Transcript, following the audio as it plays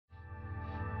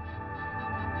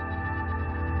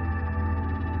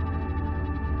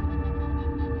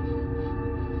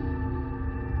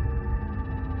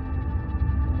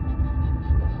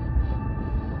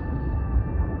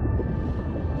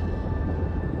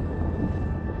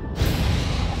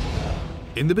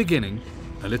In the beginning,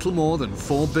 a little more than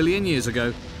 4 billion years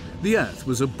ago, the Earth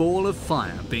was a ball of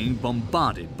fire being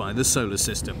bombarded by the solar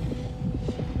system.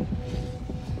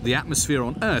 The atmosphere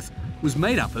on Earth was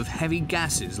made up of heavy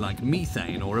gases like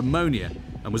methane or ammonia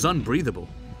and was unbreathable.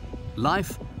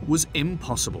 Life was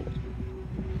impossible.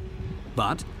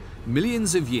 But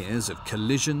millions of years of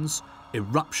collisions,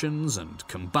 eruptions and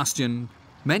combustion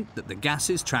meant that the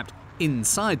gases trapped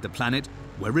inside the planet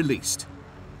were released.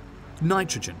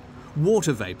 Nitrogen,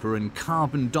 water vapor and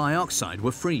carbon dioxide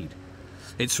were freed.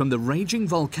 It's from the raging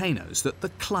volcanoes that the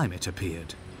climate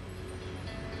appeared.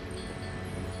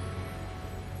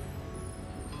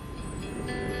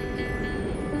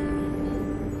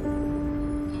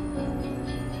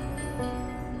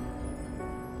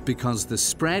 Because the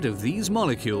spread of these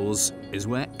molecules is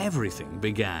where everything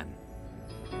began.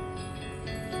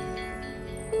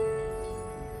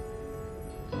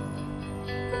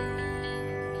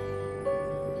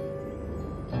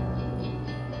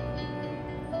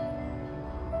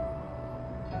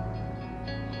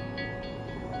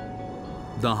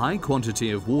 The high quantity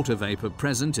of water vapor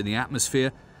present in the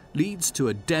atmosphere leads to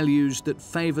a deluge that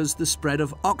favors the spread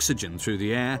of oxygen through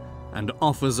the air and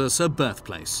offers us a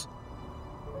birthplace: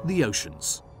 the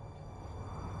oceans.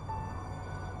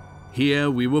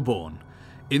 Here we were born,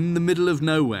 in the middle of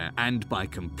nowhere and by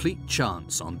complete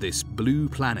chance on this blue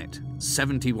planet,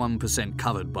 71%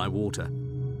 covered by water.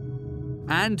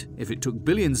 And if it took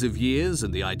billions of years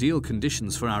and the ideal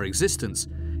conditions for our existence,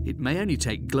 it may only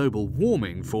take global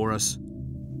warming for us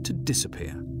to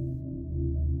disappear.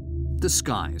 The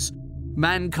skies,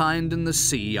 mankind and the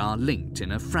sea are linked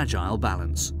in a fragile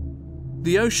balance.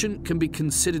 The ocean can be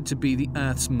considered to be the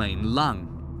Earth's main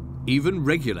lung, even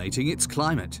regulating its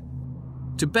climate.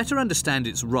 To better understand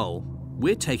its role,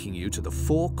 we're taking you to the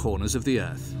four corners of the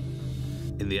Earth.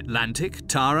 In the Atlantic,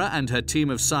 Tara and her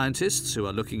team of scientists who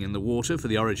are looking in the water for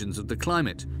the origins of the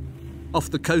climate.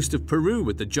 Off the coast of Peru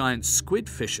with the giant squid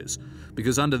fishers,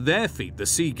 because under their feet the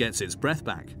sea gets its breath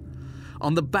back.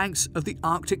 On the banks of the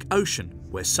Arctic Ocean,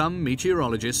 where some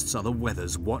meteorologists are the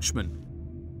weather's watchmen.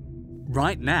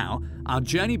 Right now, our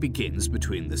journey begins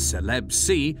between the Celeb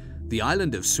Sea, the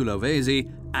island of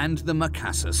Sulawesi, and the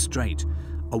Makassar Strait,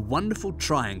 a wonderful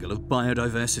triangle of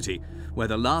biodiversity where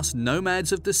the last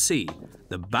nomads of the sea,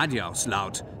 the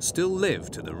Badiauslaut, still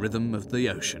live to the rhythm of the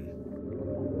ocean.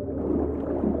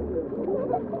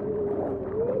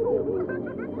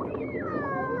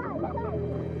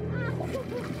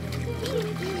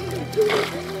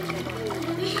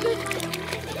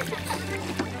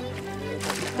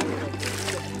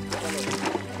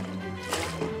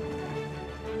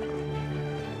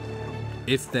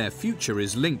 If their future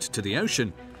is linked to the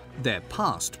ocean, their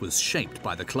past was shaped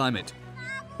by the climate.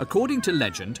 According to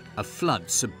legend, a flood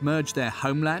submerged their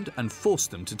homeland and forced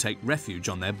them to take refuge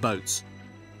on their boats.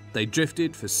 They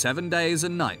drifted for 7 days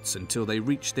and nights until they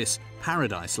reached this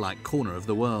paradise-like corner of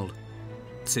the world.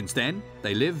 Since then,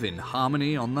 they live in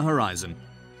harmony on the horizon,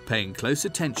 paying close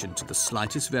attention to the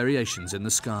slightest variations in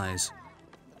the skies.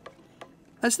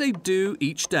 As they do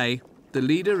each day, the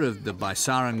leader of the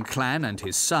Baisaran clan and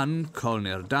his son,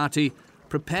 Kolnirdati,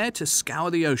 prepare to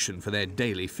scour the ocean for their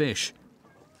daily fish,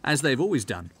 as they've always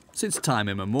done since time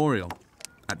immemorial,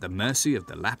 at the mercy of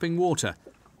the lapping water,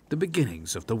 the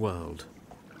beginnings of the world.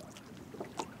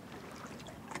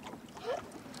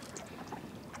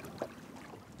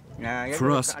 For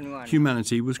us,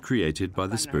 humanity was created by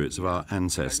the spirits of our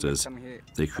ancestors.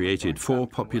 They created 4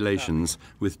 populations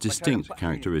with distinct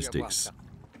characteristics.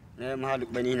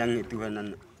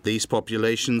 These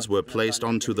populations were placed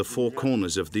onto the 4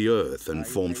 corners of the earth and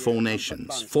formed 4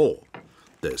 nations. 4.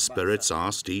 The spirits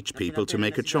asked each people to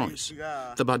make a choice.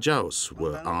 The Bajaus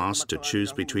were asked to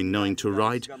choose between knowing to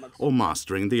ride or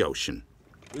mastering the ocean.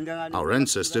 Our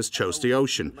ancestors chose the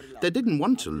ocean. They didn't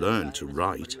want to learn to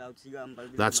write.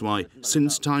 That's why,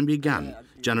 since time began,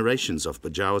 generations of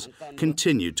Bajaus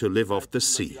continued to live off the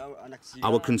sea.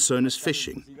 Our concern is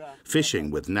fishing, fishing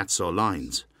with nets or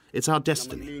lines. It's our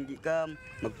destiny.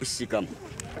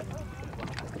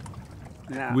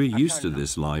 We're used to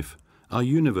this life. Our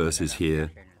universe is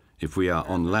here. If we are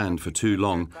on land for too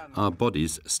long, our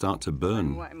bodies start to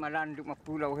burn.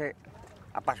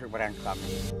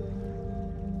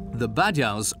 The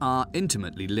Badiaus are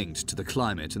intimately linked to the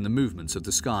climate and the movements of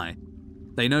the sky.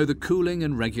 They know the cooling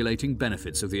and regulating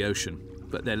benefits of the ocean,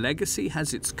 but their legacy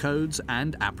has its codes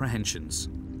and apprehensions.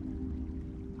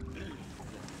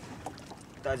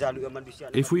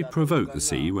 If we provoke the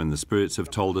sea when the spirits have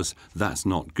told us that's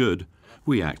not good,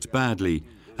 we act badly,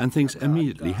 and things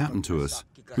immediately happen to us.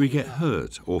 We get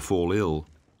hurt or fall ill.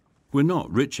 We're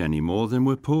not rich any more than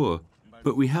we're poor,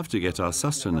 but we have to get our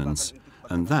sustenance,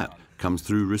 and that comes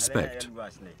through respect.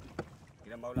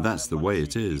 That's the way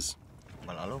it is.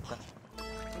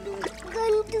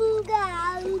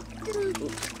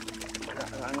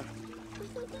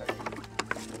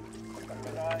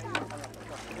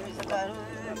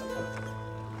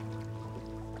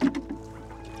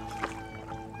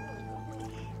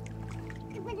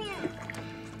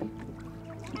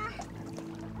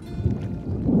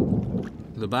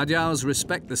 The Bajau's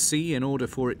respect the sea in order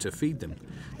for it to feed them.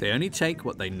 They only take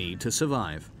what they need to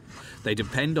survive. They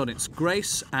depend on its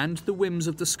grace and the whims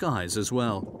of the skies as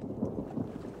well.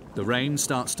 The rain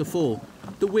starts to fall.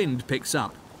 The wind picks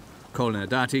up.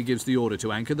 Kolnadati gives the order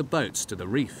to anchor the boats to the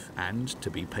reef and to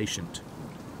be patient.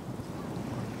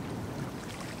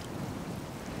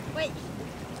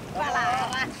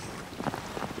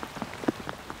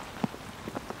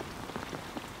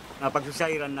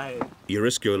 You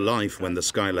risk your life when the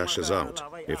sky lashes out.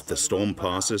 If the storm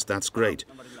passes, that's great.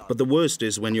 But the worst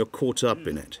is when you're caught up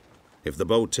in it. If the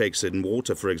boat takes in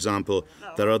water, for example,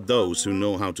 there are those who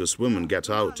know how to swim and get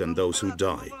out and those who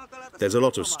die. There's a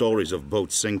lot of stories of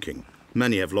boats sinking.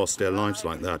 Many have lost their lives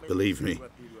like that, believe me.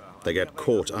 They get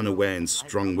caught unaware in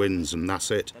strong winds and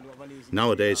that's it.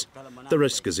 Nowadays, the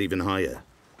risk is even higher.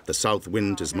 The south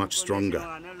wind is much stronger.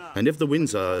 And if the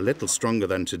winds are a little stronger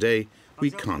than today, we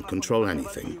can't control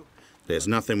anything. There's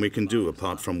nothing we can do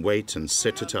apart from wait and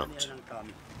sit it out.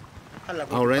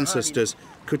 Our ancestors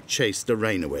could chase the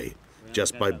rain away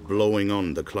just by blowing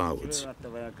on the clouds.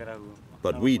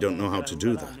 But we don't know how to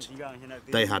do that.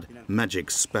 They had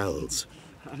magic spells.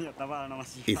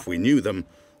 If we knew them,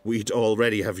 we'd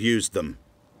already have used them.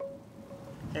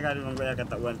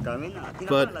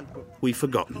 But we've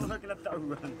forgotten them.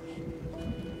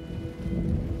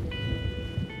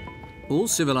 All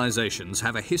civilizations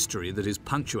have a history that is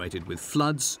punctuated with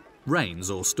floods, rains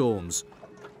or storms.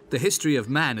 The history of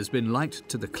man has been linked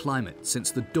to the climate since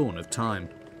the dawn of time.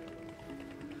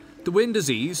 The wind has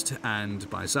eased, and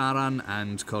Baisaran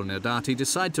and Kolnadati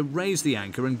decide to raise the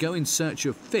anchor and go in search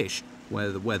of fish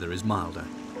where the weather is milder.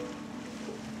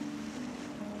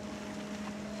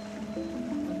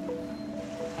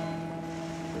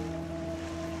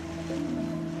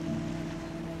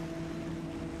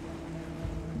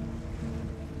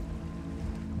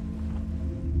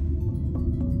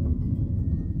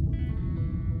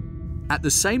 At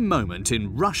the same moment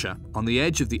in Russia, on the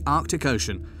edge of the Arctic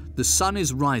Ocean, the sun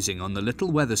is rising on the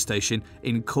little weather station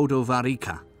in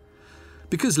Kodovarica.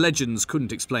 Because legends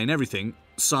couldn't explain everything,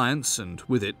 science and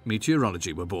with it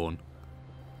meteorology were born.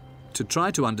 To try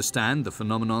to understand the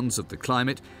phenomenons of the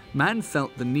climate, man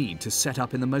felt the need to set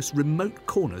up in the most remote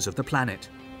corners of the planet.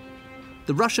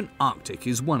 The Russian Arctic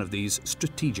is one of these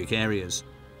strategic areas.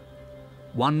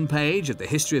 One page of the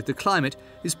history of the climate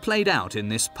is played out in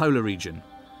this polar region.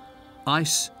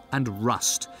 Ice and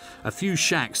rust, a few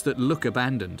shacks that look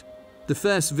abandoned, the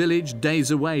first village days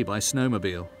away by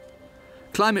snowmobile.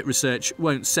 Climate research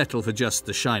won't settle for just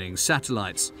the shining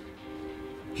satellites.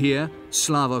 Here,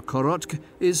 Slava Korotk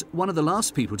is one of the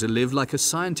last people to live like a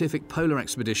scientific polar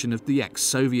expedition of the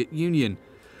ex-Soviet Union.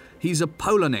 He's a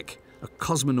polarnik, a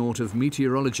cosmonaut of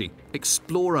meteorology,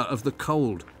 explorer of the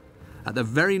cold. At the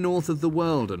very north of the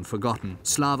world and forgotten,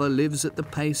 Slava lives at the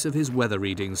pace of his weather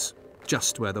readings,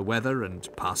 just where the weather and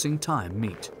passing time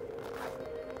meet.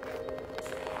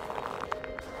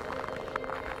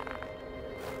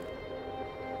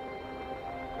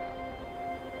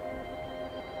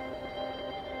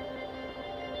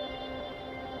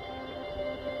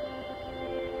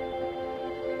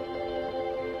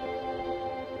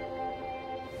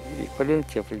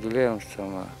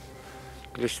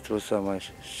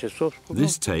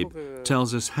 This tape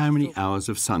tells us how many hours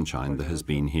of sunshine there has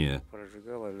been here.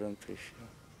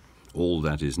 All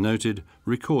that is noted,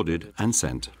 recorded and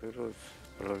sent.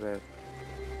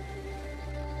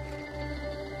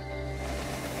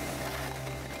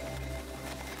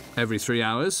 Every 3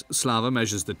 hours, Slava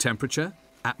measures the temperature,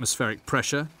 atmospheric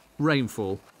pressure,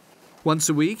 rainfall. Once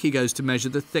a week, he goes to measure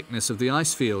the thickness of the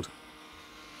ice field.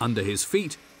 Under his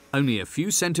feet, only a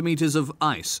few centimeters of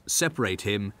ice separate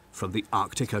him from the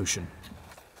Arctic Ocean.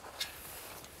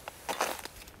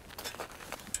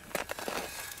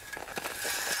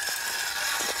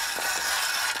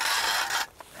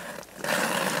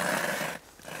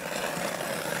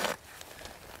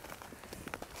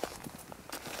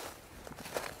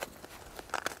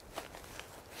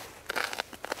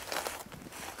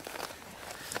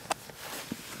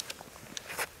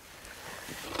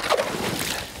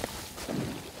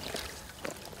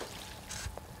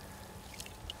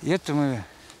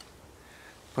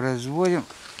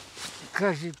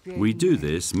 We do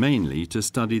this mainly to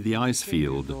study the ice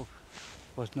field.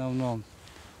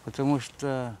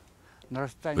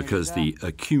 because the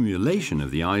accumulation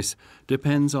of the ice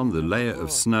depends on the layer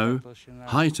of snow,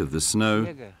 height of the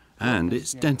snow, and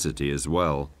its density as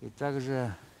well.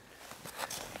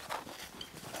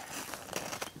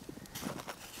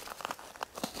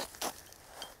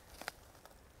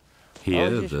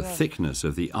 Here, the thickness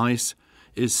of the ice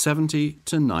is 70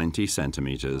 to 90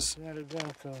 centimeters.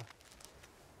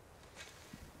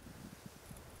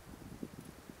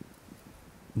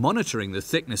 Monitoring the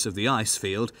thickness of the ice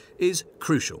field is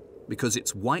crucial because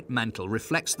its white mantle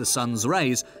reflects the sun's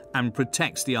rays and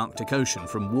protects the Arctic Ocean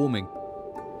from warming.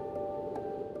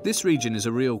 This region is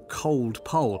a real cold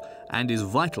pole and is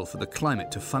vital for the climate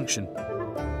to function.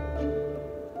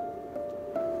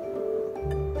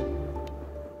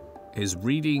 His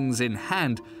readings in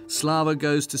hand, Slava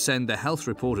goes to send the health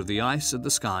report of the ice and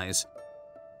the skies.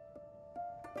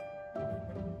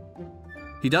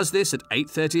 He does this at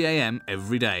 8:30 a.m.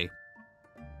 every day.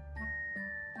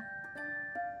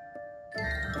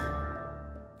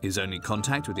 His only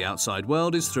contact with the outside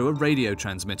world is through a radio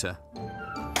transmitter.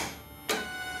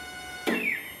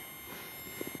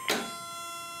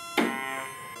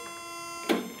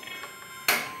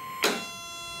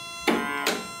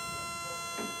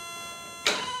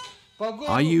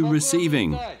 Are you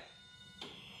receiving?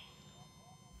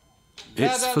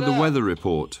 It's for the weather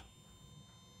report.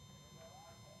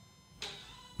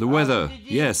 The weather,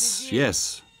 yes,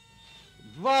 yes.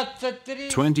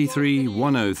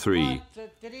 23,103,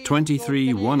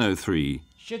 23,103,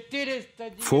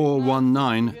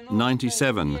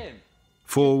 419.97,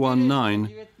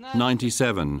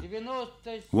 419.97,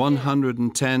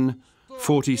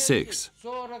 110.46,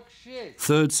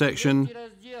 third section,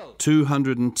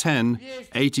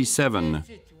 210.87,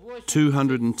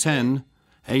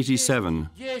 210.87.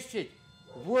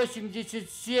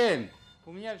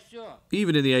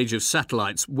 Even in the age of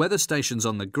satellites, weather stations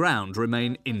on the ground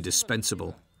remain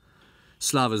indispensable.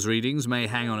 Slava's readings may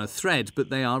hang on a thread, but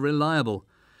they are reliable.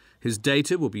 His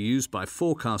data will be used by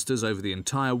forecasters over the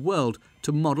entire world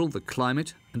to model the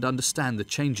climate and understand the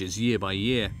changes year by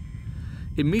year.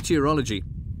 In meteorology,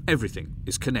 everything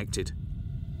is connected.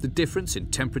 The difference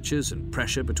in temperatures and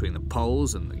pressure between the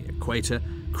poles and the equator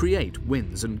create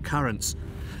winds and currents,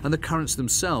 and the currents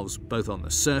themselves, both on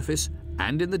the surface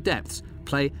and in the depths,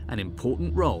 play an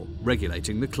important role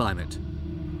regulating the climate.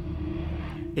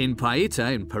 In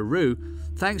Paita, in Peru,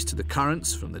 thanks to the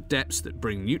currents from the depths that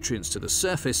bring nutrients to the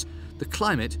surface, the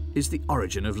climate is the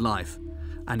origin of life.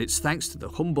 And it's thanks to the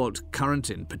Humboldt current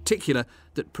in particular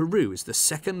that Peru is the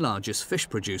second largest fish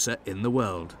producer in the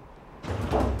world.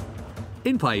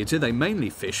 In Paita, they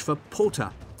mainly fish for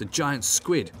porta, the giant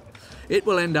squid. It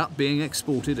will end up being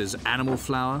exported as animal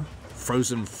flour,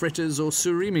 frozen fritters or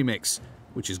surimi mix,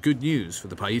 which is good news for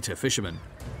the Paita fishermen.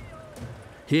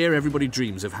 Here everybody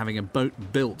dreams of having a boat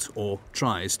built or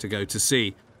tries to go to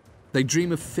sea. They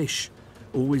dream of fish,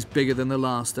 always bigger than the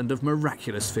last, and of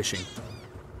miraculous fishing.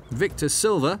 Victor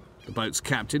Silva, the boat's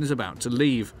captain, is about to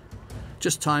leave.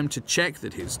 Just time to check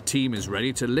that his team is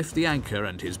ready to lift the anchor,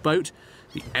 and his boat,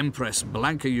 the Empress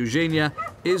Blanca Eugenia,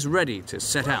 is ready to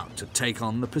set out to take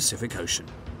on the Pacific Ocean.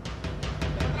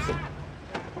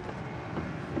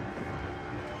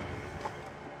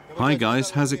 Hi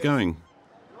guys, how's it going?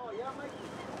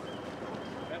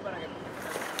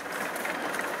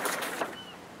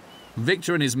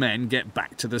 Victor and his men get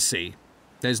back to the sea.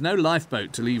 There's no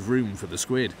lifeboat to leave room for the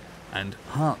squid, and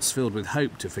hearts filled with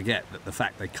hope to forget that the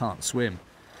fact they can't swim.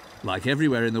 Like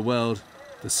everywhere in the world,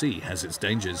 the sea has its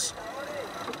dangers.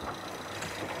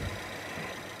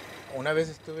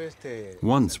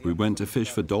 Once we went to fish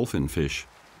for dolphin fish.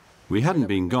 We hadn't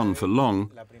been gone for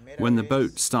long when the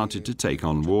boat started to take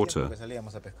on water.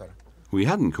 We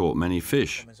hadn't caught many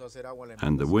fish,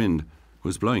 and the wind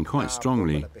was blowing quite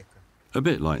strongly, a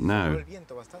bit like now,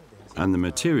 and the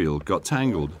material got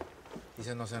tangled.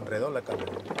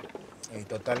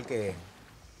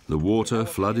 The water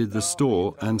flooded the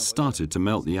store and started to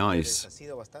melt the ice.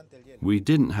 We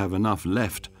didn't have enough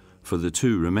left for the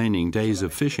 2 remaining days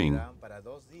of fishing.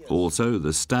 Also,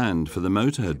 the stand for the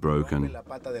motor had broken.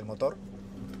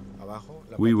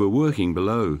 We were working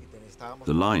below.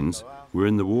 The lines were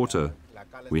in the water.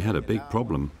 We had a big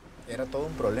problem.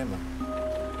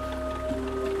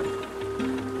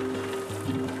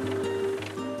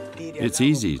 It's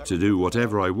easy to do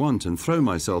whatever I want and throw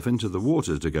myself into the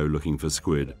water to go looking for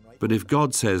squid. But if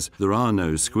God says there are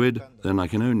no squid, then I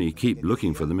can only keep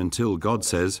looking for them until God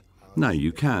says, "Now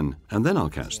you can," and then I'll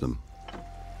catch them.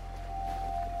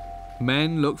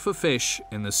 Men look for fish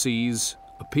in the seas,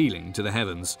 appealing to the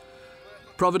heavens.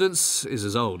 Providence is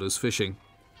as old as fishing.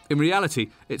 In reality,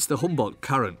 it's the Humboldt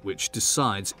current which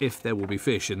decides if there will be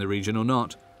fish in the region or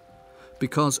not.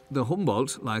 Because the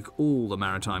Humboldt, like all the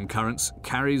maritime currents,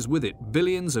 carries with it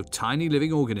billions of tiny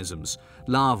living organisms,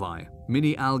 larvae,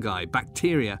 mini algae,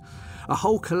 bacteria, a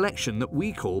whole collection that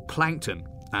we call plankton,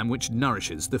 and which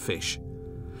nourishes the fish.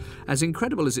 As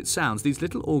incredible as it sounds, these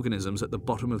little organisms at the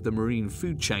bottom of the marine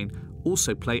food chain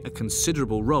also play a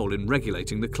considerable role in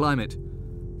regulating the climate.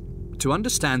 To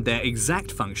understand their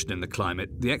exact function in the climate,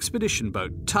 the expedition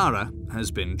boat Tara has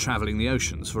been travelling the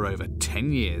oceans for over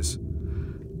 10 years.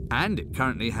 And it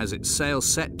currently has its sails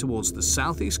set towards the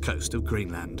southeast coast of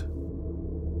Greenland.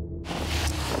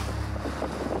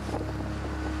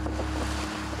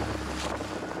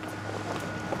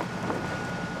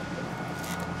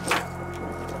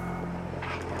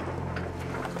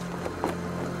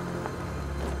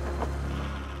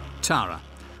 Tara.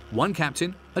 One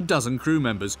captain, a dozen crew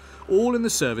members, all in the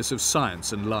service of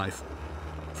science and life.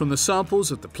 From the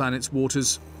samples of the planet's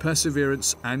waters,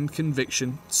 perseverance and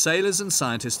conviction, sailors and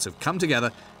scientists have come together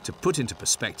to put into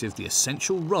perspective the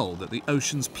essential role that the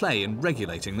oceans play in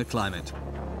regulating the climate.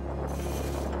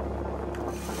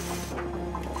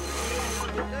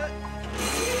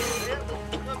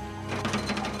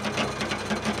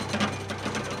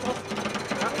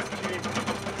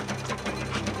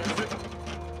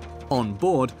 On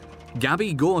board,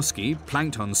 Gabi Gorski,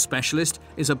 plankton specialist,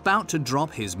 is about to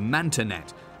drop his manta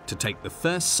net to take the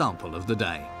first sample of the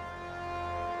day.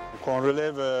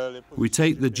 We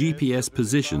take the GPS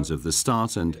positions of the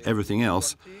start and everything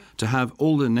else to have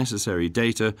all the necessary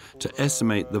data to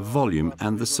estimate the volume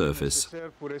and the surface.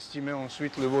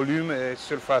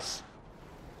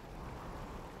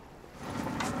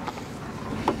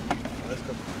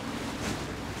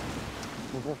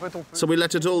 So we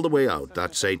let it all the way out.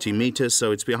 That's 80 meters,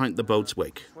 so it's behind the boat's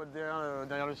wake.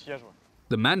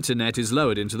 The manta net is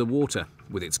lowered into the water.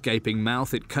 With its gaping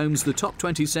mouth, it combs the top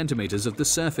 20 centimeters of the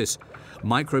surface.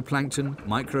 Microplankton,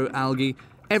 microalgae,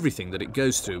 everything that it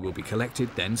goes through will be collected,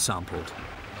 then sampled.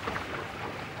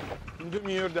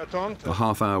 A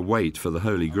half-hour wait for the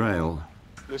Holy Grail.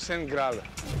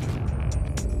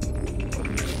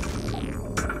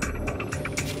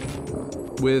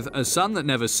 With a sun that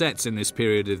never sets in this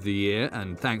period of the year,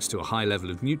 and thanks to a high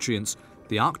level of nutrients,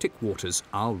 the Arctic waters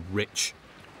are rich.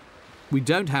 We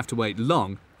don't have to wait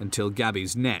long until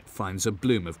Gabi's net finds a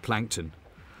bloom of plankton.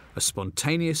 A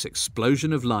spontaneous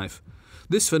explosion of life.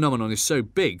 This phenomenon is so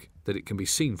big that it can be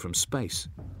seen from space.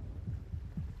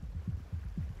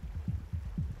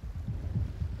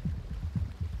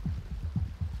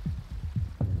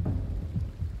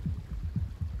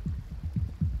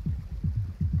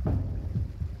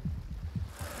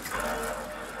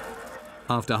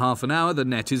 After half an hour, the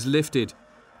net is lifted.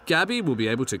 Gabi will be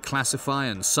able to classify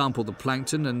and sample the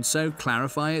plankton and so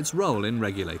clarify its role in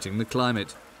regulating the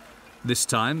climate. This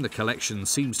time, the collection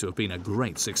seems to have been a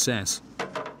great success.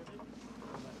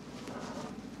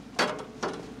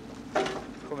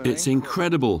 It's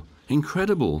incredible,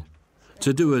 incredible,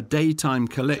 to do a daytime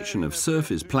collection of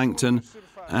surface plankton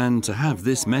and to have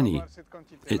this many.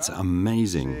 It's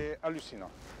amazing.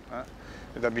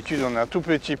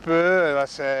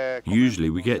 Usually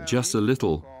we get just a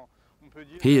little.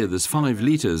 Here there's 5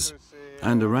 litres,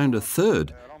 and around a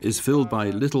third is filled by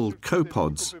little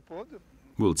copepods.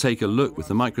 We'll take a look with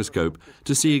the microscope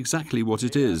to see exactly what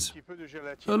it is.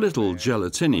 A little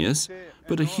gelatinous,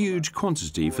 but a huge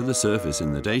quantity for the surface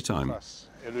in the daytime.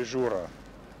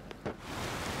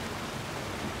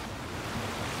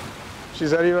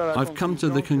 I've come to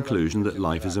the conclusion that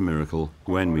life is a miracle.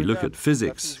 When we look at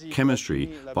physics,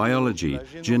 chemistry, biology,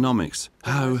 genomics,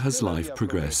 how has life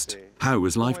progressed? How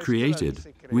was life created?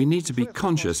 We need to be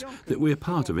conscious that we're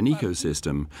part of an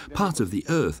ecosystem, part of the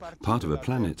Earth, part of a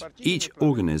planet. Each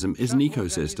organism is an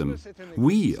ecosystem.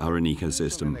 We are an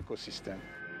ecosystem.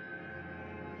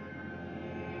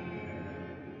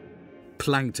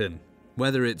 Plankton.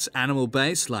 Whether it's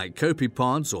animal-based like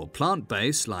copepods or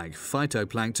plant-based like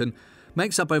phytoplankton,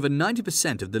 makes up over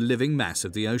 90% of the living mass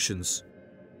of the oceans.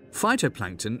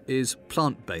 Phytoplankton is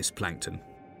plant-based plankton.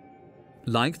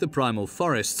 Like the primal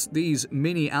forests, these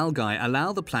mini-algae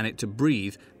allow the planet to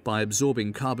breathe by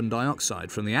absorbing carbon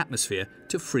dioxide from the atmosphere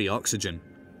to free oxygen.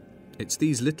 It's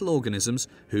these little organisms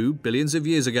who, billions of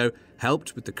years ago,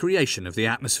 helped with the creation of the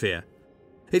atmosphere.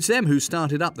 It's them who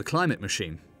started up the climate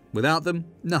machine. Without them,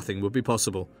 nothing would be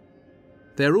possible.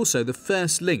 They're also the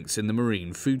first links in the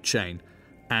marine food chain,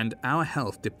 and our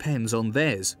health depends on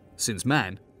theirs, since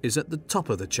man is at the top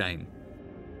of the chain.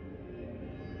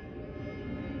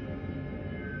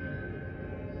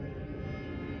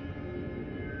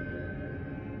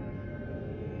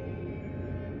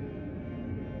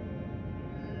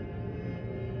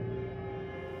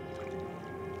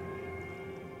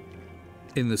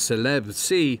 In the Celebes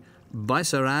Sea,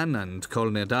 Baisaran and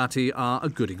Kolnedati are a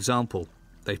good example.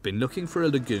 They've been looking for a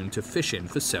lagoon to fish in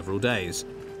for several days.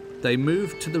 They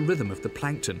move to the rhythm of the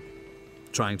plankton.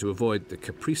 Trying to avoid the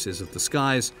caprices of the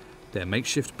skies, their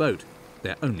makeshift boat,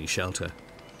 their only shelter.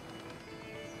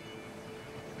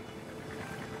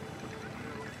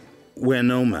 We're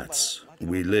nomads.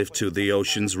 We live to the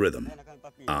ocean's rhythm.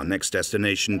 Our next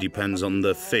destination depends on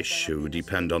the fish who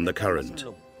depend on the current.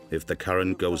 If the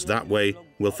current goes that way,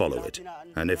 we'll follow it.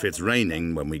 And if it's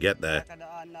raining when we get there,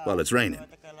 well, it's raining.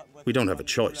 We don't have a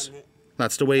choice.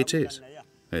 That's the way it is.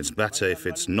 It's better if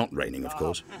it's not raining, of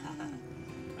course.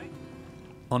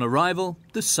 On arrival,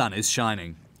 the sun is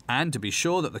shining. And to be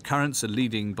sure that the currents are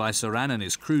leading Baisaran and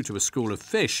his crew to a school of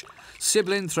fish,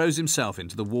 Siblin throws himself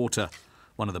into the water,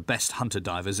 one of the best hunter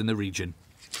divers in the region.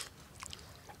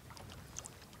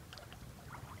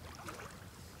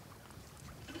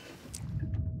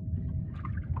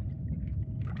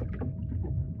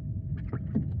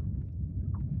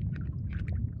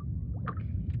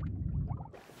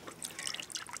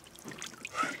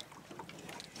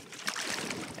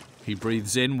 He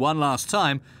breathes in one last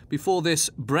time before this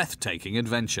breathtaking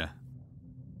adventure.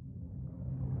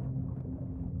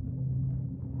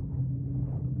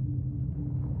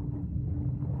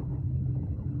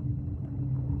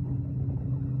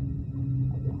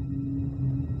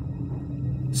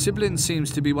 Siblin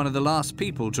seems to be one of the last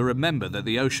people to remember that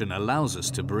the ocean allows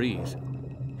us to breathe.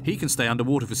 He can stay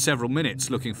underwater for several minutes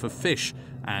looking for fish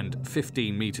and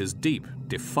 15 meters deep,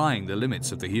 defying the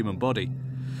limits of the human body.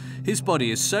 His body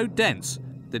is so dense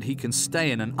that he can stay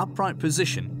in an upright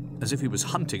position as if he was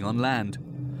hunting on land.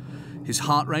 His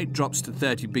heart rate drops to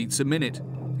 30 beats a minute.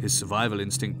 His survival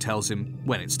instinct tells him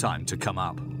when it's time to come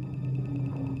up.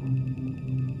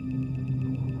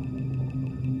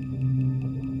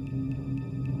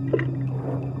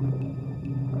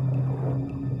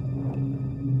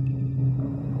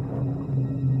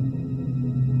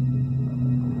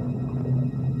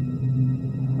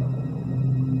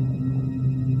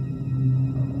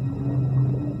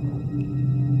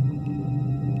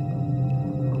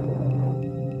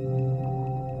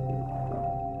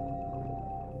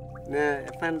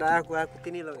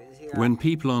 When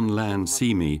people on land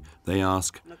see me, they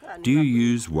ask, "Do you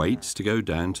use weights to go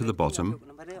down to the bottom?"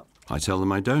 I tell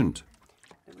them I don't.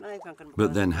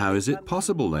 "But then how is it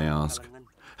possible?" they ask.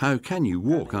 "How can you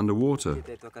walk underwater?"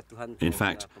 In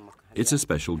fact, it's a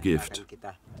special gift.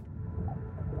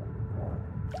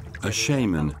 A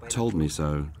shaman told me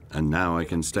so, and now I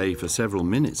can stay for several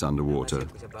minutes underwater.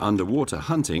 Underwater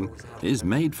hunting is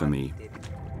made for me.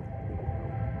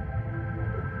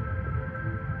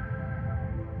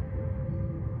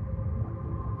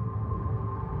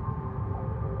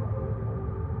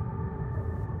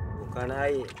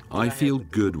 I feel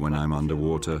good when I'm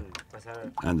underwater,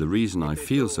 and the reason I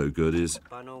feel so good is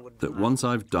that once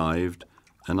I've dived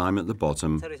and I'm at the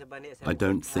bottom, I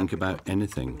don't think about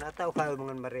anything.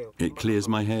 It clears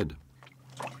my head.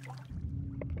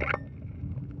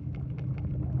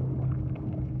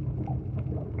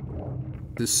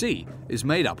 The sea is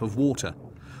made up of water.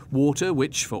 Water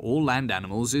which, for all land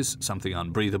animals, is something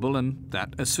unbreathable and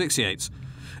that asphyxiates.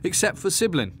 Except for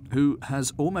Siblin, who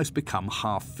has almost become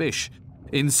half fish,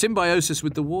 in symbiosis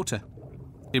with the water.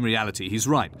 In reality, he's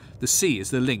right. The sea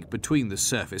is the link between the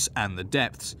surface and the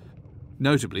depths.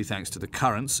 Notably, thanks to the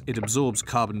currents, it absorbs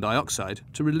carbon dioxide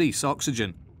to release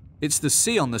oxygen. It's the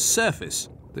sea on the surface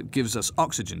that gives us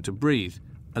oxygen to breathe,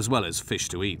 as well as fish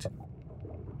to eat.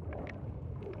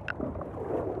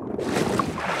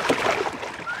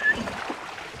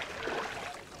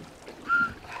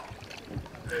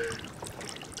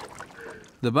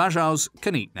 The Bajaus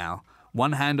can eat now,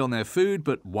 one hand on their food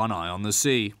but one eye on the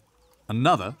sea,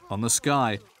 another on the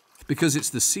sky, because it's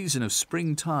the season of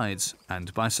spring tides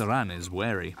and Baisaran is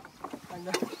wary.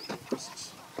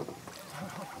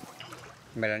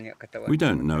 We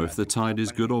don't know if the tide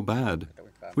is good or bad.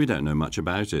 We don't know much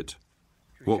about it.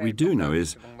 What we do know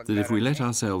is that if we let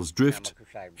ourselves drift,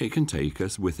 it can take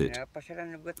us with it.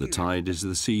 The tide is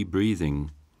the sea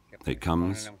breathing. It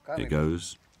comes, it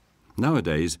goes.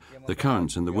 Nowadays, the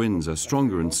currents and the winds are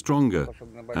stronger and stronger,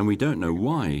 and we don't know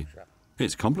why.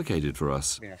 It's complicated for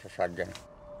us.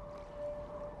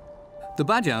 The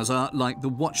Bajaus are like the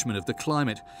watchmen of the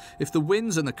climate. If the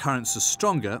winds and the currents are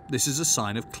stronger, this is a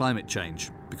sign of climate change,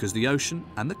 because the ocean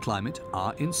and the climate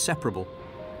are inseparable.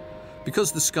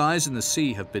 Because the skies and the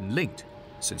sea have been linked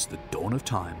since the dawn of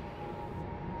time.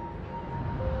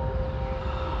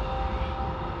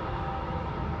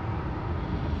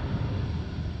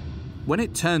 When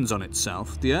it turns on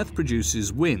itself, the Earth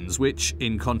produces winds which,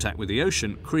 in contact with the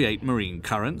ocean, create marine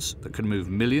currents that can move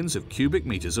millions of cubic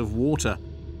meters of water.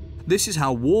 This is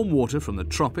how warm water from the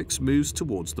tropics moves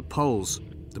towards the poles.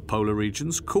 The polar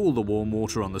regions cool the warm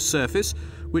water on the surface,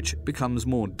 which becomes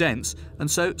more dense and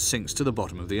so sinks to the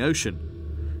bottom of the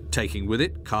ocean, taking with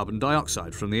it carbon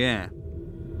dioxide from the air.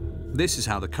 This is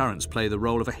how the currents play the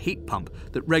role of a heat pump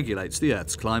that regulates the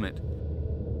Earth's climate.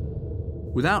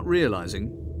 Without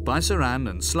realizing, Baisaran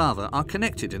and Slava are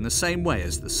connected in the same way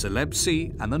as the Celeb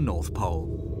Sea and the North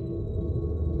Pole.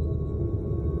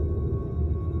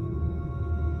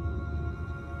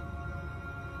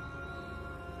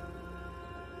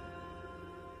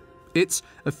 It's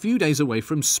a few days away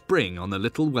from spring on the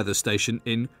little weather station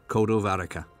in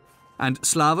Kodovarica, and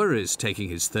Slava is taking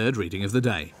his third reading of the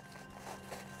day.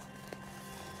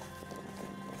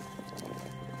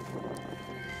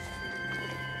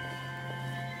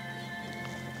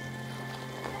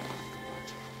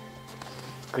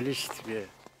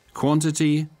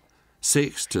 Quantity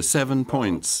 6 to 7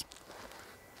 points.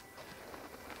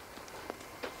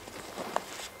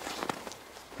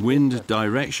 Wind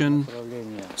direction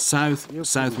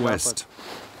south-southwest.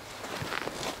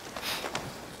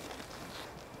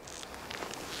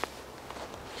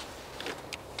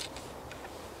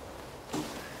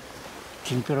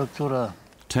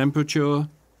 Temperature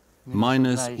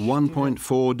minus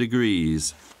 1.4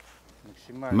 degrees.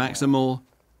 Maximal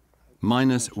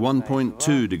minus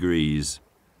 1.2 degrees.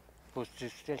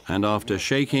 And after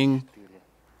shaking,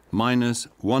 minus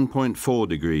 1.4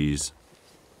 degrees.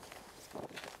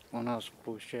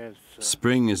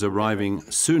 Spring is arriving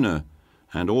sooner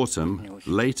and autumn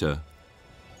later.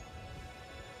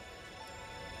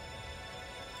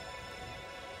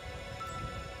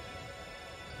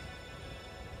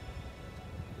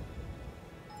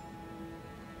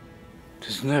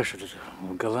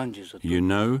 You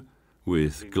know,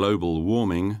 with global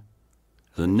warming,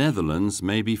 the Netherlands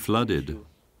may be flooded.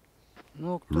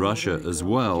 Russia as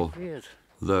well,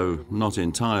 though not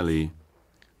entirely.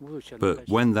 But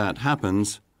when that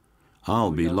happens,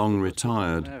 I'll be long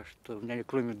retired.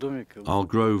 I'll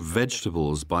grow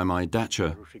vegetables by my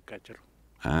dacha,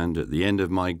 and at the end of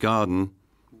my garden,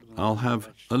 I'll have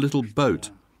a little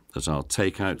boat that I'll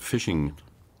take out fishing.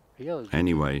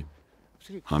 Anyway,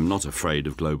 I'm not afraid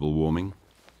of global warming.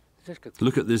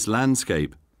 Look at this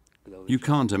landscape. You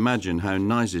can't imagine how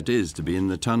nice it is to be in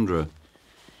the tundra.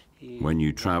 When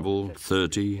you travel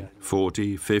 30,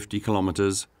 40, 50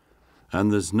 kilometers,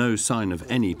 and there's no sign of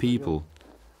any people.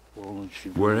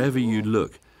 Wherever you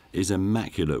look is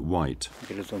immaculate white.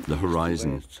 The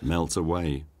horizon melts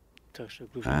away.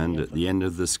 And at the end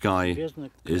of the sky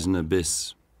is an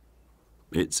abyss.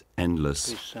 It's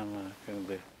endless.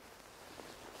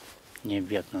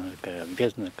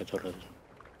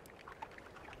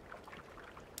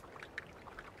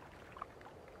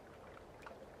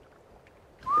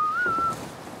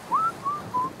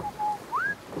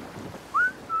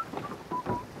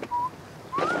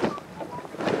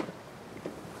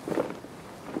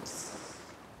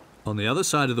 On the other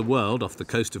side of the world, off the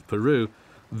coast of Peru,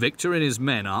 Victor and his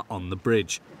men are on the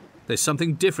bridge. There's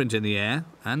something different in the air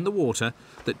and the water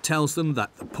that tells them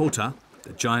that the pota,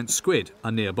 the giant squid,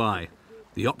 are nearby.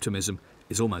 The optimism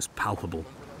is almost palpable.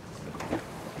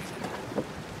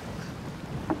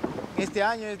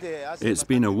 It's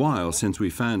been a while since we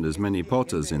found as many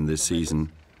potas in this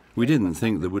season. We didn't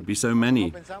think there would be so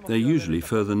many. They're usually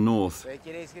further north,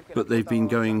 but they've been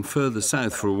going further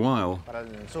south for a while.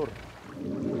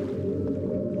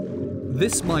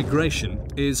 This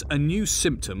migration is a new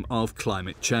symptom of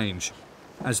climate change.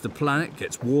 As the planet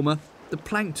gets warmer, the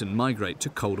plankton migrate to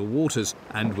colder waters,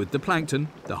 and with the plankton,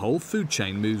 the whole food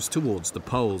chain moves towards the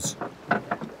poles.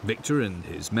 Victor and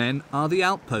his men are the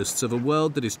outposts of a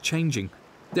world that is changing.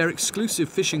 Their exclusive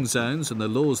fishing zones and the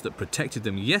laws that protected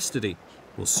them yesterday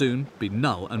will soon be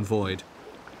null and void.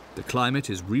 The climate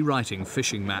is rewriting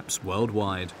fishing maps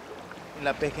worldwide.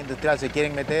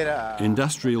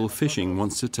 Industrial fishing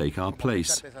wants to take our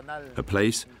place, a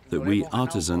place that we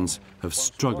artisans have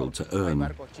struggled to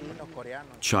earn.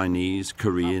 Chinese,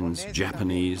 Koreans,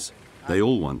 Japanese, they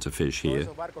all want to fish here.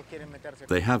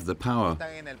 They have the power.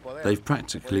 They've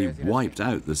practically wiped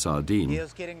out the sardine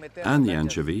and the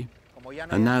anchovy,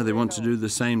 and now they want to do the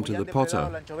same to the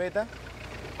pota.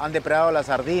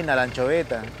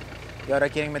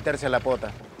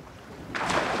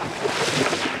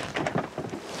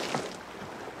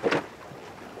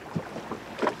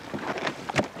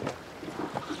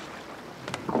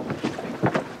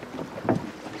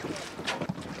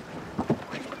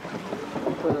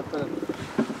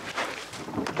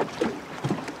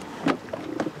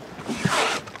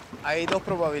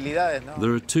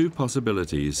 There are two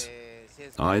possibilities.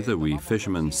 Either we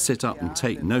fishermen sit up and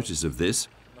take notice of this,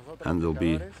 and there'll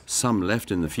be some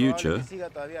left in the future.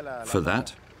 For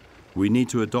that, we need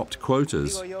to adopt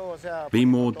quotas, be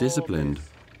more disciplined,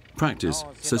 practice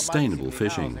sustainable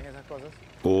fishing.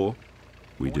 Or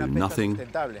we do nothing,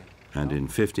 and in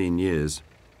 15 years,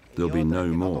 there'll be no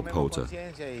more pota.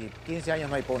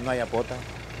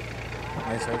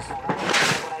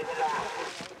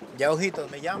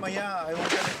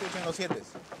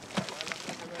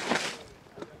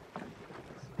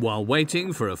 While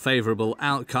waiting for a favourable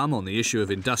outcome on the issue of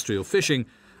industrial fishing,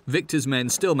 Victor's men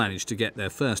still managed to get their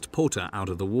first pota out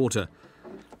of the water.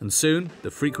 And soon,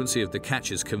 the frequency of the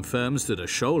catches confirms that a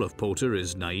shoal of pota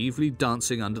is naively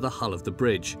dancing under the hull of the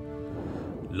bridge.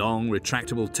 Long,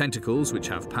 retractable tentacles which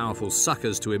have powerful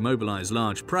suckers to immobilise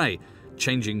large prey,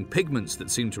 changing pigments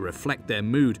that seem to reflect their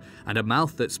mood, and a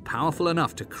mouth that's powerful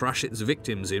enough to crush its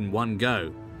victims in one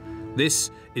go.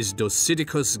 This is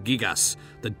Dosidicus gigas,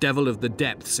 the devil of the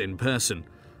depths in person,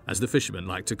 as the fishermen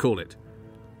like to call it.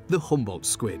 The Humboldt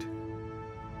squid.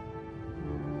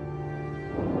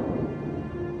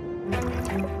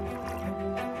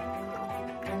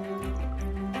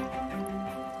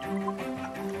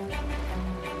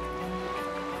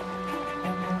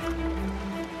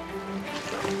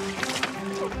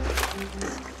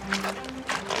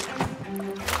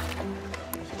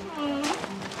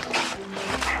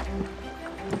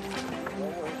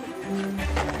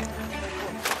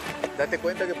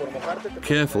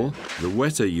 Careful, the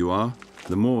wetter you are,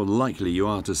 the more likely you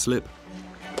are to slip.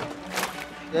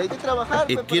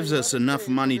 It gives us enough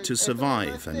money to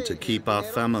survive and to keep our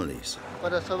families.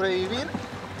 I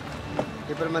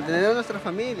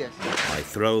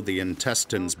throw the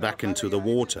intestines back into the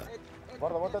water.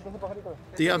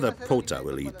 The other pota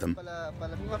will eat them.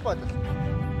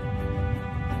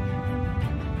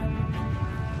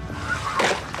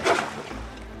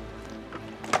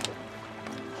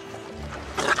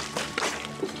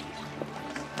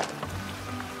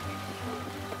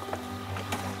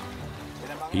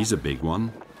 He's a big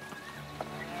one.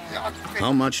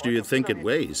 How much do you think it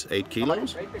weighs? 8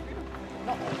 kilos?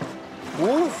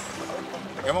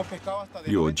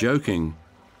 You're joking.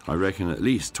 I reckon at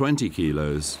least 20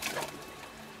 kilos.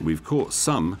 We've caught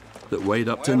some that weighed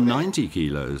up to 90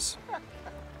 kilos.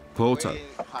 Pota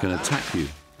can attack you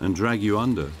and drag you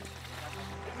under.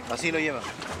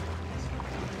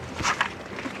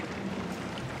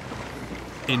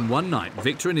 In one night,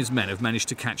 Victor and his men have managed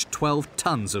to catch 12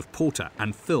 tons of pota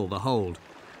and fill the hold.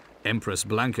 Empress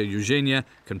Blanca Eugenia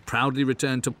can proudly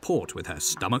return to port with her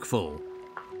stomach full.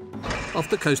 Off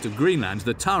the coast of Greenland,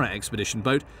 the Tara expedition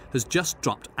boat has just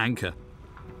dropped anchor.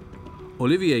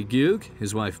 Olivier Gilg,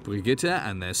 his wife Brigitte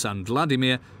and their son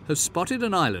Vladimir have spotted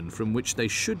an island from which they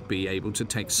should be able to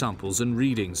take samples and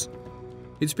readings.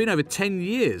 It's been over 10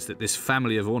 years that this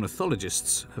family of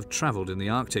ornithologists have travelled in the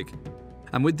Arctic.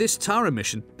 And with this Tara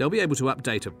mission, they'll be able to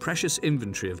update a precious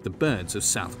inventory of the birds of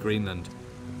South Greenland.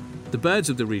 The birds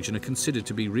of the region are considered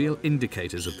to be real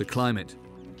indicators of the climate.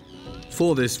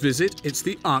 For this visit, it's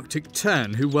the Arctic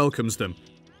tern who welcomes them.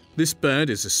 This bird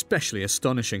is especially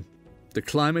astonishing. The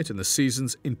climate and the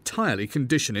seasons entirely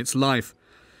condition its life.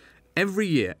 Every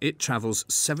year, it travels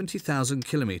 70,000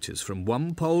 kilometres from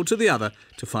one pole to the other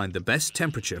to find the best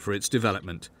temperature for its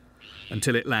development,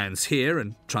 until it lands here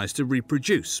and tries to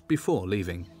reproduce before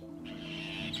leaving.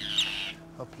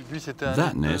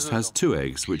 That nest has 2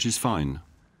 eggs, which is fine.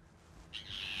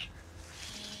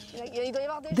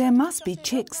 There must be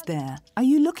chicks there. Are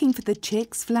you looking for the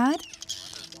chicks, Vlad?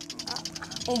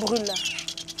 On brûle là.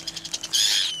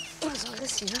 Oh, elles sont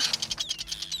agressives, hein?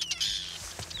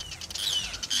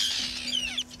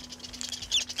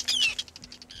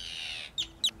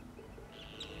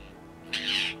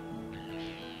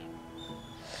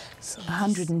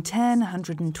 110,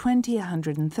 120,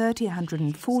 130,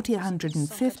 140,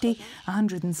 150,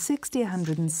 160,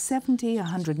 170,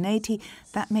 180.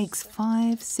 That makes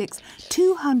 5, 6,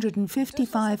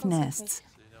 255 nests.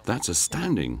 That's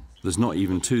astounding. There's not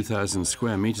even 2,000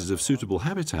 square meters of suitable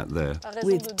habitat there.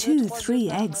 With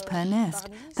 2-3 eggs per nest,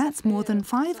 that's more than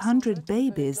 500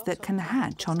 babies that can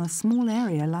hatch on a small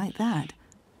area like that.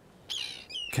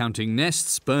 Counting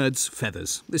nests, birds,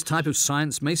 feathers. This type of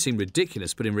science may seem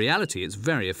ridiculous, but in reality it's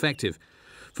very effective.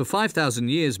 For 5,000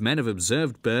 years, men have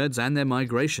observed birds and their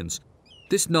migrations.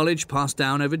 This knowledge, passed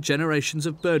down over generations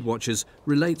of birdwatchers,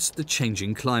 relates the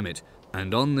changing climate.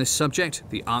 And on this subject,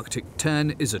 the Arctic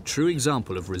tern is a true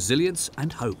example of resilience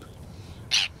and hope.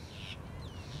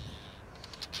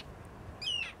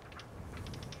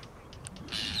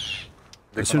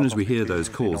 As soon as we hear those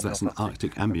calls, that's an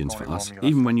Arctic ambience for us.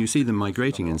 Even when you see them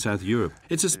migrating in South Europe,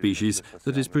 it's a species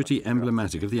that is pretty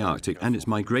emblematic of the Arctic, and its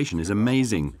migration is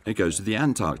amazing. It goes to the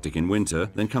Antarctic in winter,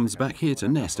 then comes back here to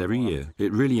nest every year.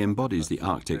 It really embodies the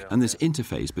Arctic and this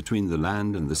interface between the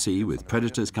land and the sea, with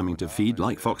predators coming to feed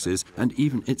like foxes, and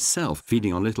even itself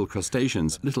feeding on little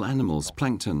crustaceans, little animals,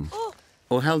 plankton.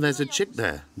 Oh hell, there's a chick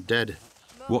there, dead.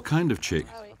 What kind of chick?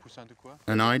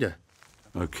 An eider.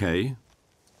 Okay.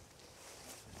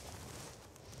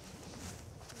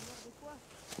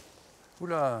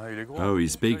 Oh,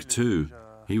 he's big too.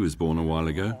 He was born a while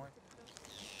ago.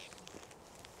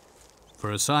 For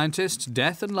a scientist,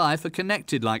 death and life are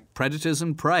connected like predators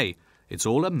and prey. It's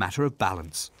all a matter of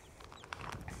balance.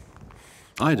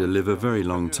 Eider live a very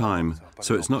long time,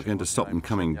 so it's not going to stop them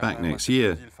coming back next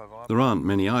year. There aren't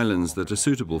many islands that are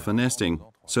suitable for nesting,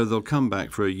 so they'll come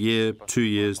back for a year, 2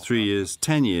 years, 3 years,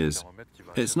 10 years.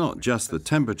 It's not just the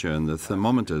temperature and the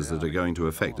thermometers that are going to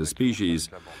affect a species.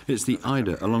 It's the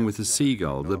eider, along with the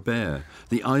seagull, the bear,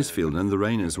 the ice field and the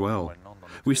rain as well.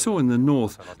 We saw in the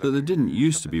north that there didn't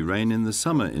used to be rain in the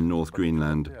summer in North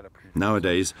Greenland.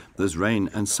 Nowadays, there's rain,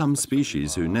 and some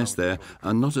species who nest there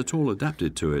are not at all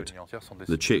adapted to it.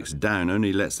 The chick's down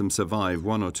only lets them survive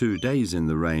 1 or 2 days in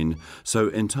the rain, so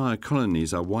entire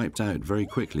colonies are wiped out very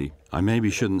quickly. I maybe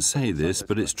shouldn't say this,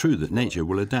 but it's true that nature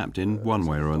will adapt in one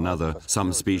way or another.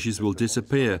 Some species will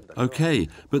disappear. Okay,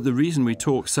 but the reason we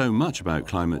talk so much about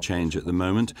climate change at the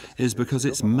moment is because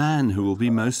it's man who will be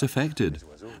most affected.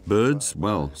 Birds,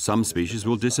 well, some species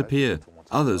will disappear.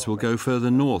 Others will go further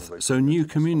north, so new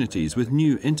communities with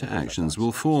new interactions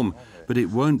will form, but it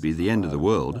won't be the end of the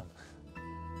world.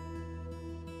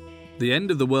 The end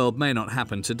of the world may not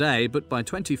happen today, but by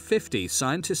 2050,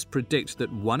 scientists predict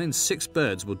that 1 in 6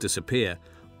 birds will disappear,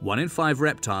 1 in 5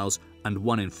 reptiles, and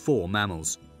 1 in 4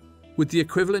 mammals. With the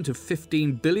equivalent of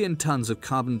 15 billion tons of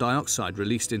carbon dioxide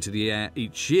released into the air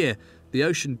each year, the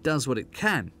ocean does what it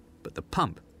can, but the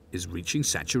pump is reaching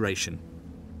saturation.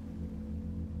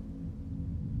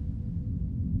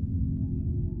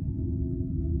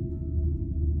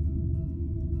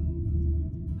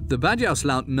 The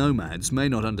Bajauslaut nomads may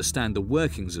not understand the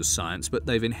workings of science, but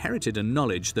they've inherited a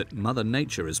knowledge that Mother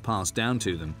Nature has passed down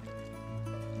to them.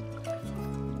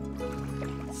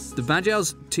 The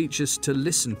Bajaus teach us to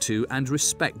listen to and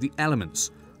respect the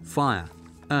elements. Fire,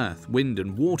 earth, wind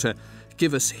and water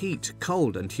give us heat,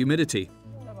 cold and humidity.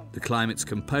 The climate's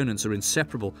components are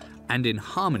inseparable and in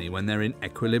harmony when they're in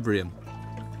equilibrium.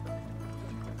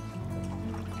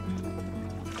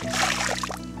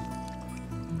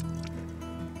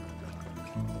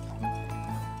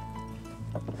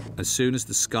 As soon as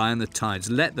the sky and the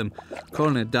tides let them,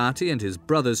 Coronadati and his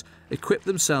brothers equip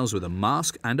themselves with a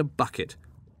mask and a bucket.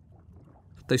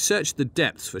 They search the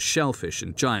depths for shellfish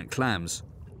and giant clams.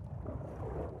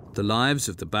 The lives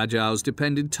of the Bajaus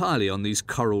depend entirely on these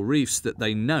coral reefs that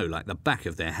they know like the back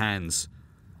of their hands.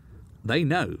 They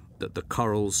know that the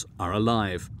corals are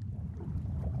alive.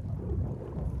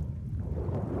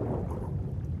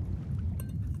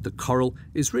 The coral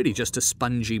is really just a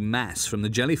spongy mass from the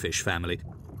jellyfish family.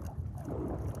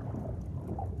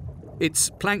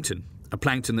 It's plankton, a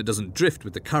plankton that doesn't drift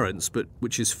with the currents, but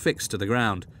which is fixed to the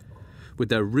ground. With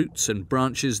their roots and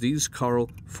branches, these coral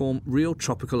form real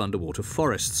tropical underwater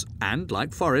forests, and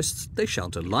like forests, they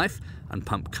shelter life and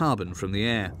pump carbon from the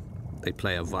air. They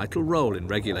play a vital role in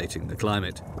regulating the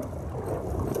climate.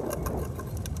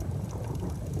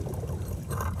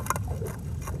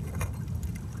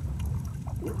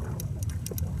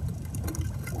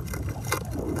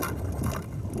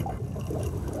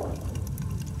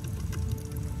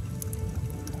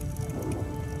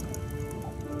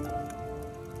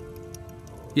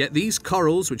 Yet these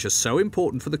corals, which are so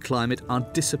important for the climate, are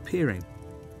disappearing.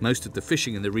 Most of the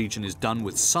fishing in the region is done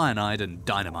with cyanide and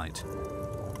dynamite.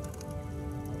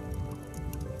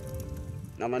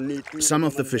 Some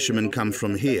of the fishermen come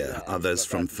from here, others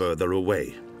from further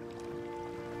away.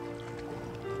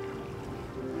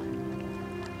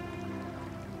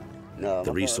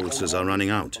 The resources are running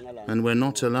out, and we're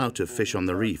not allowed to fish on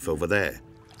the reef over there,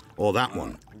 or that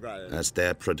one, as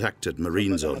they're protected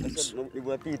marine zones.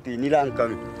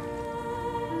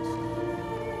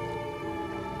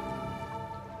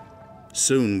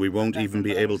 Soon we won't even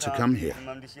be able to come here.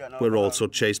 We're also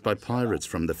chased by pirates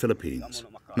from the Philippines.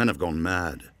 Men have gone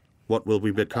mad. What will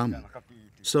we become?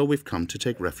 So we've come to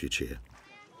take refuge here.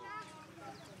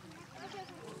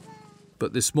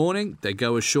 But this morning they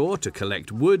go ashore to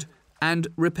collect wood and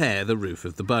repair the roof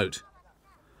of the boat.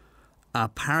 A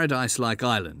paradise-like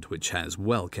island which has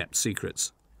well-kept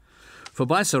secrets. For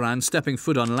Baisaran, stepping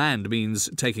foot on land means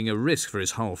taking a risk for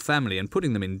his whole family and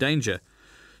putting them in danger.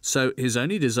 so his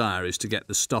only desire is to get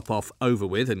the stop-off over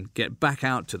with and get back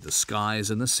out to the skies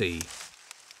and the sea.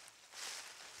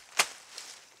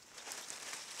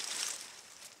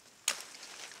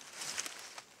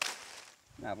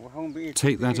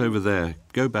 Take that over there.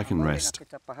 Go back and rest.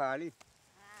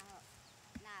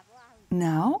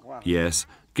 Now? Yes,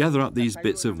 gather up these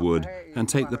bits of wood and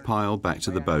take the pile back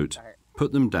to the boat.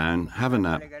 Put them down, have a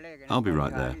nap. I'll be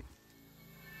right there.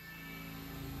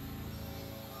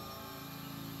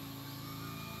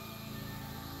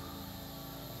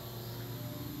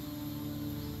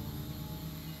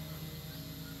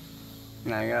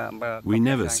 We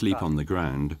never sleep on the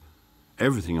ground.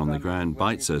 Everything on the ground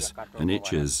bites us and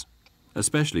itches,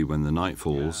 especially when the night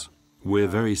falls. We're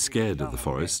very scared of the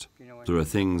forest. There are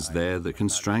things there that can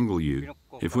strangle you.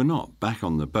 If we're not back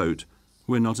on the boat,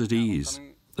 we're not at ease.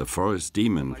 The forest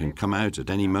demon can come out at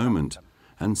any moment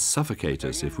and suffocate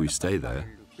us if we stay there.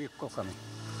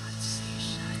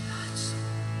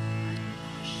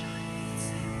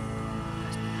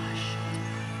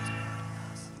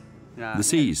 The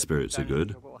sea spirits are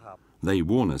good. They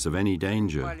warn us of any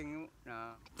danger.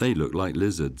 They look like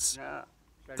lizards.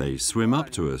 They swim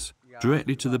up to us,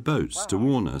 directly to the boats to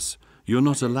warn us, "You're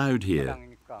not allowed here.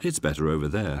 It's better over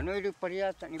there."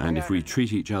 And if we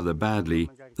treat each other badly,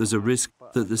 there's a risk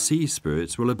that the sea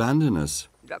spirits will abandon us.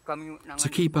 To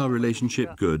keep our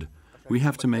relationship good, we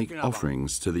have to make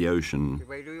offerings to the ocean.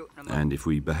 And if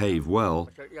we behave well,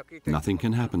 nothing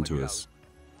can happen to us.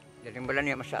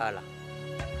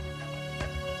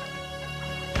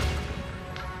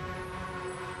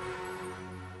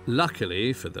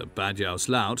 Luckily for the Bajau's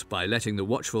Laut, by letting the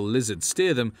watchful lizard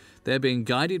steer them, they're being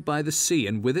guided by the sea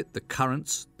and with it the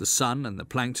currents, the sun and the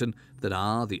plankton that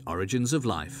are the origins of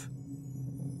life.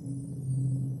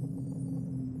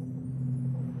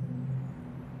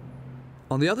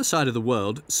 On the other side of the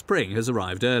world, spring has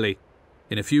arrived early.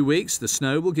 In a few weeks, the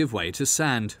snow will give way to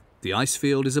sand. The ice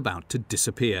field is about to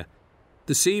disappear.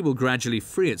 The sea will gradually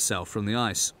free itself from the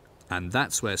ice, and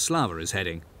that's where Slava is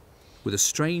heading. With a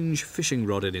strange fishing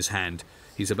rod in his hand,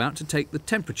 he's about to take the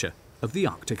temperature of the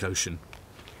Arctic Ocean.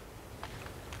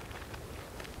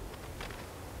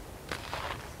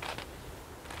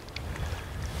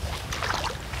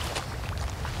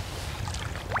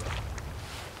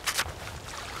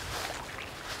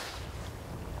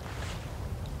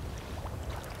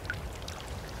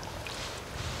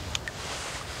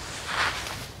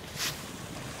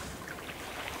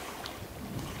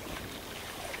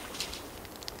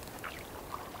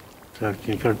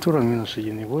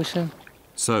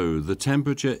 So the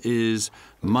temperature is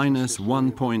minus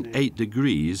 1.8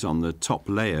 degrees on the top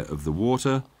layer of the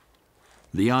water.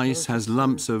 The ice has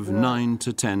lumps of 9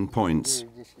 to 10 points.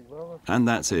 And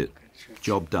that's it.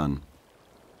 Job done.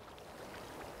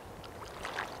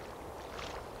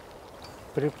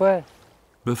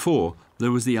 Before,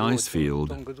 there was the ice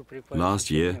field. Last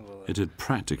year, it had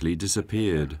practically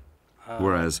disappeared.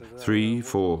 Whereas 3,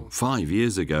 4, 5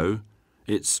 years ago,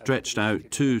 it stretched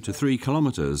out 2 to 3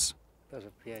 kilometers.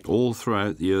 All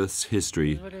throughout the Earth's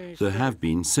history, there have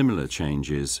been similar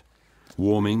changes.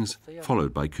 Warmings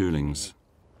followed by coolings.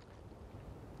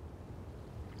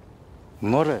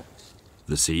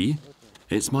 The sea?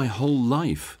 It's my whole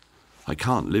life. I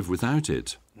can't live without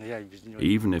it.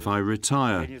 Even if I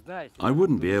retire, I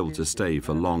wouldn't be able to stay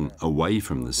for long away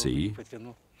from the sea.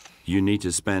 You need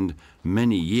to spend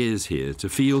many years here to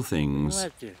feel things.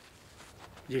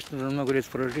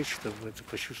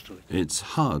 It's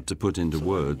hard to put into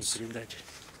words.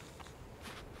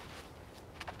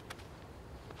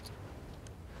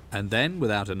 And then,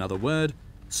 without another word,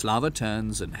 Slava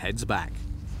turns and heads back.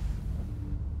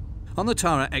 On the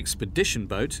Tara expedition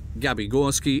boat, Gabi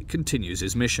Gorski continues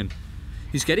his mission.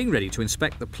 He's getting ready to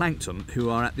inspect the plankton who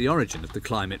are at the origin of the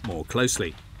climate more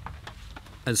closely.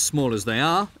 As small as they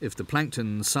are, if the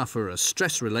plankton suffer a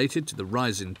stress related to the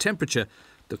rise in temperature,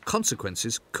 the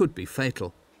consequences could be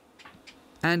fatal.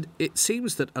 And it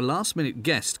seems that a last-minute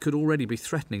guest could already be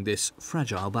threatening this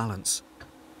fragile balance.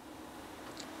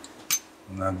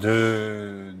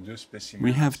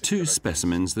 We have 2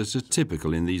 specimens that are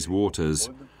typical in these waters.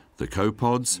 The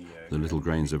copods, the little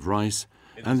grains of rice,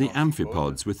 and the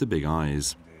amphipods with the big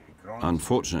eyes.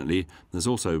 Unfortunately, there's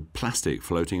also plastic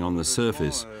floating on the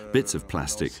surface, bits of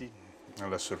plastic.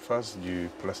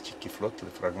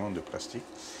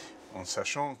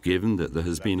 Given that there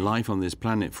has been life on this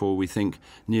planet for, we think,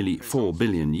 nearly 4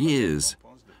 billion years,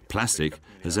 plastic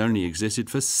has only existed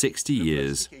for 60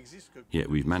 years. Yet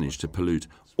we've managed to pollute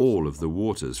all of the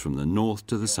waters from the North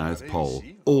to the South Pole,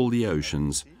 all the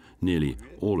oceans, nearly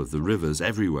all of the rivers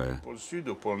everywhere.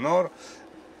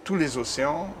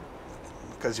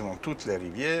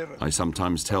 I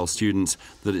sometimes tell students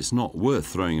that it's not worth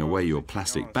throwing away your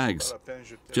plastic bags.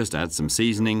 Just add some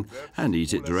seasoning and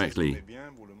eat it directly.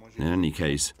 In any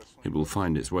case, it will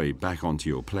find its way back onto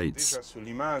your plates.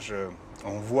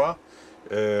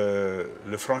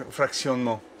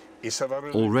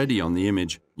 Already on the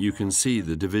image, you can see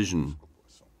the division,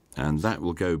 and that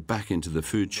will go back into the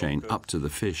food chain up to the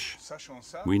fish.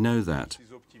 We know that,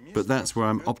 but that's where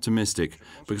I'm optimistic,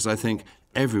 because I think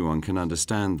everyone can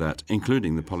understand that,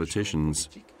 including the politicians.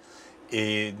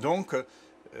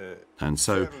 And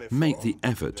so make the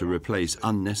effort to replace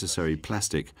unnecessary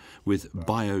plastic with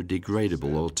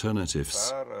biodegradable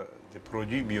alternatives.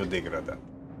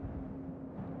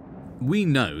 We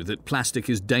know that plastic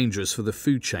is dangerous for the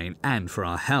food chain and for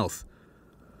our health.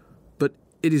 But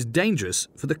it is dangerous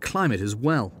for the climate as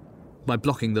well. By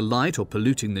blocking the light or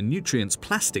polluting the nutrients,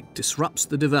 plastic disrupts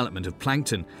the development of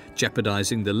plankton,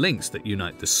 jeopardizing the links that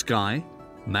unite the sky,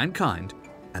 mankind,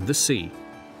 and the sea.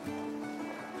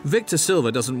 Victor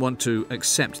Silva doesn't want to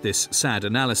accept this sad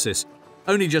analysis.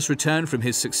 Only just returned from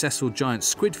his successful giant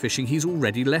squid fishing, he's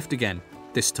already left again,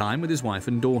 this time with his wife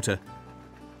and daughter.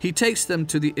 He takes them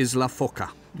to the Isla Foca,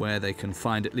 where they can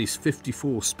find at least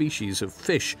 54 species of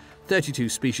fish, 32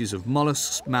 species of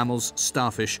mollusks, mammals,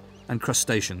 starfish, and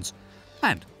crustaceans.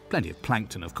 And plenty of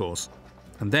plankton, of course.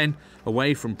 And then,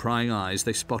 away from prying eyes,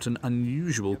 they spot an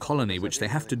unusual colony which they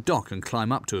have to dock and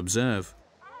climb up to observe.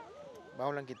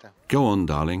 Go on,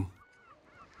 darling.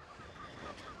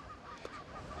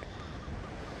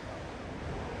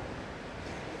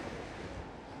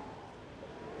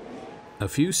 A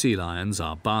few sea lions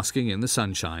are basking in the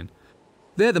sunshine.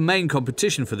 They're the main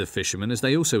competition for the fishermen, as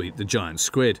they also eat the giant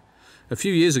squid. A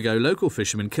few years ago, local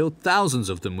fishermen killed thousands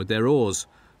of them with their oars.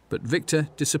 But Victor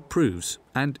disapproves,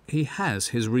 and he has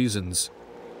his reasons.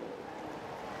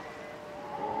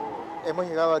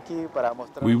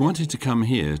 We wanted to come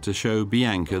here to show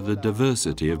Bianca the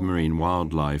diversity of marine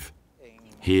wildlife.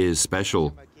 Here's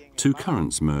special. 2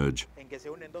 currents merge.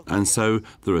 And so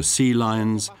there are sea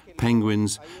lions,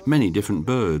 penguins, many different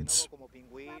birds.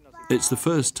 It's the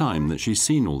first time that she's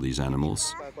seen all these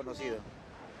animals.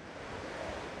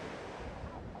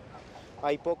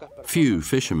 Few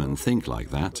fishermen think like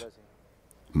that.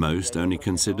 Most only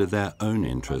consider their own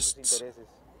interests.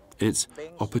 It's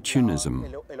opportunism.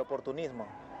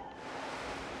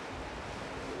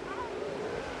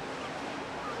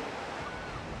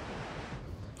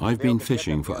 I've been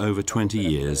fishing for over 20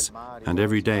 years, and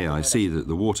every day I see that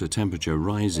the water temperature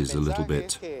rises a little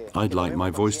bit. I'd like my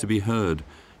voice to be heard,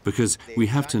 because we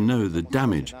have to know the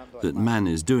damage that man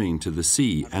is doing to the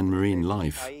sea and marine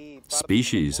life.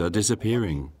 Species are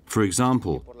disappearing. For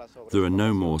example, there are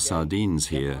no more sardines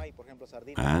here.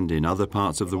 And in other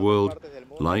parts of the world,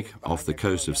 like off the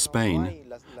coast of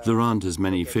Spain, there aren't as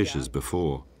many fish as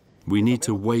before. We need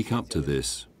to wake up to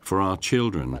this for our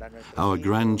children, our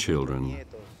grandchildren.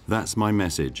 That's my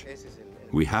message.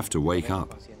 We have to wake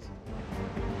up.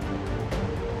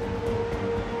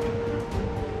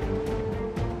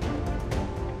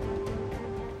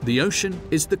 The ocean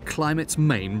is the climate's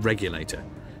main regulator.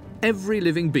 Every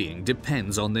living being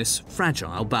depends on this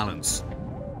fragile balance.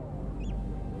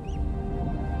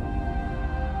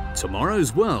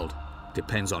 Tomorrow's world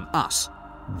depends on us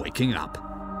waking up.